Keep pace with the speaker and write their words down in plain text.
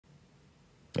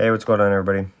Hey, what's going on,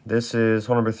 everybody? This is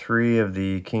hole number 3 of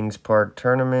the Kings Park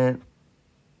Tournament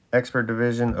Expert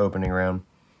Division opening round.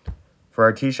 For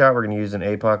our tee shot, we're going to use an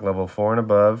APOC level 4 and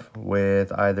above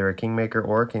with either a Kingmaker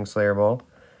or a Kingslayer ball.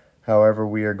 However,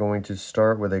 we are going to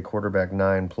start with a quarterback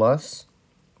 9+,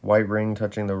 white ring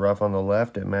touching the rough on the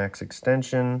left at max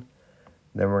extension.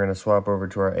 Then we're going to swap over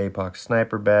to our APOC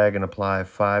sniper bag and apply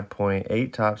 5.8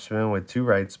 topspin with 2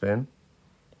 right spin.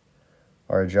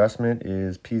 Our adjustment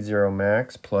is P0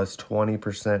 max plus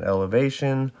 20%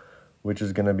 elevation, which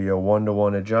is going to be a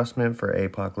 1-to-1 adjustment for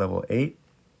APOC level 8.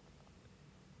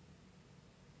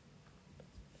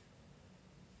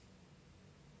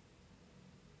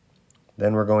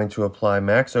 Then we're going to apply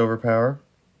max overpower,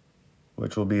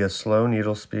 which will be a slow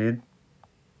needle speed.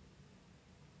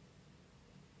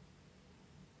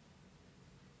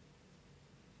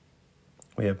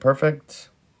 We have perfect.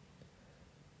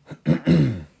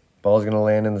 Ball is going to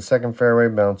land in the second fairway,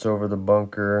 bounce over the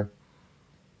bunker,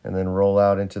 and then roll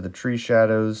out into the tree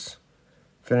shadows,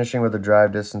 finishing with a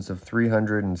drive distance of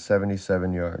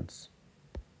 377 yards.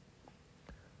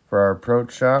 For our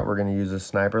approach shot, we're going to use a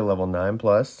sniper level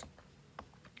 9+.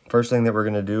 First thing that we're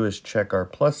going to do is check our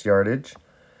plus yardage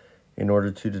in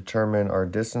order to determine our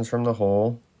distance from the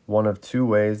hole. One of 2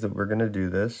 ways that we're going to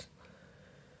do this.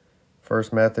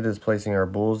 First method is placing our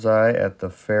bullseye at the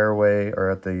fairway or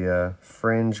at the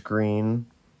fringe green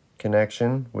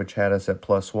connection, which had us at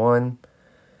 +1.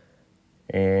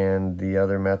 And the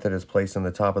other method is placing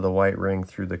the top of the white ring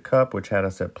through the cup, which had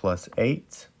us at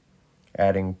 +8,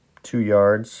 adding 2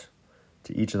 yards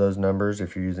to each of those numbers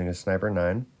if you're using a sniper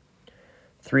 9.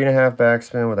 3.5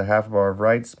 backspin with a half bar of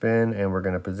right spin, and we're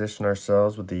going to position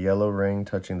ourselves with the yellow ring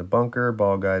touching the bunker,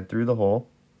 ball guide through the hole.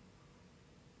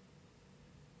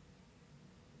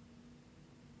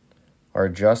 Our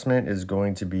adjustment is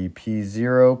going to be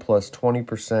P0 plus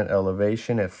 20%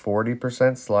 elevation at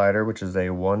 40% slider, which is a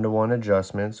 1-to-1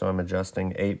 adjustment, so I'm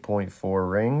adjusting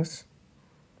 8.4 rings.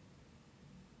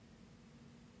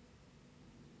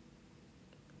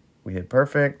 We hit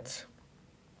perfect.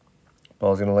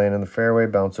 Ball's going to land in the fairway,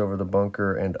 bounce over the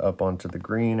bunker, and up onto the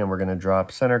green, and we're going to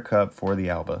drop center cup for the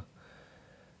Alba.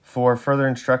 For further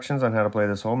instructions on how to play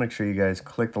this hole, make sure you guys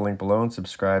click the link below and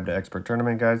subscribe to Expert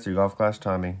Tournament Guides through Golf Clash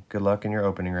Tommy. Good luck in your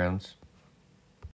opening rounds.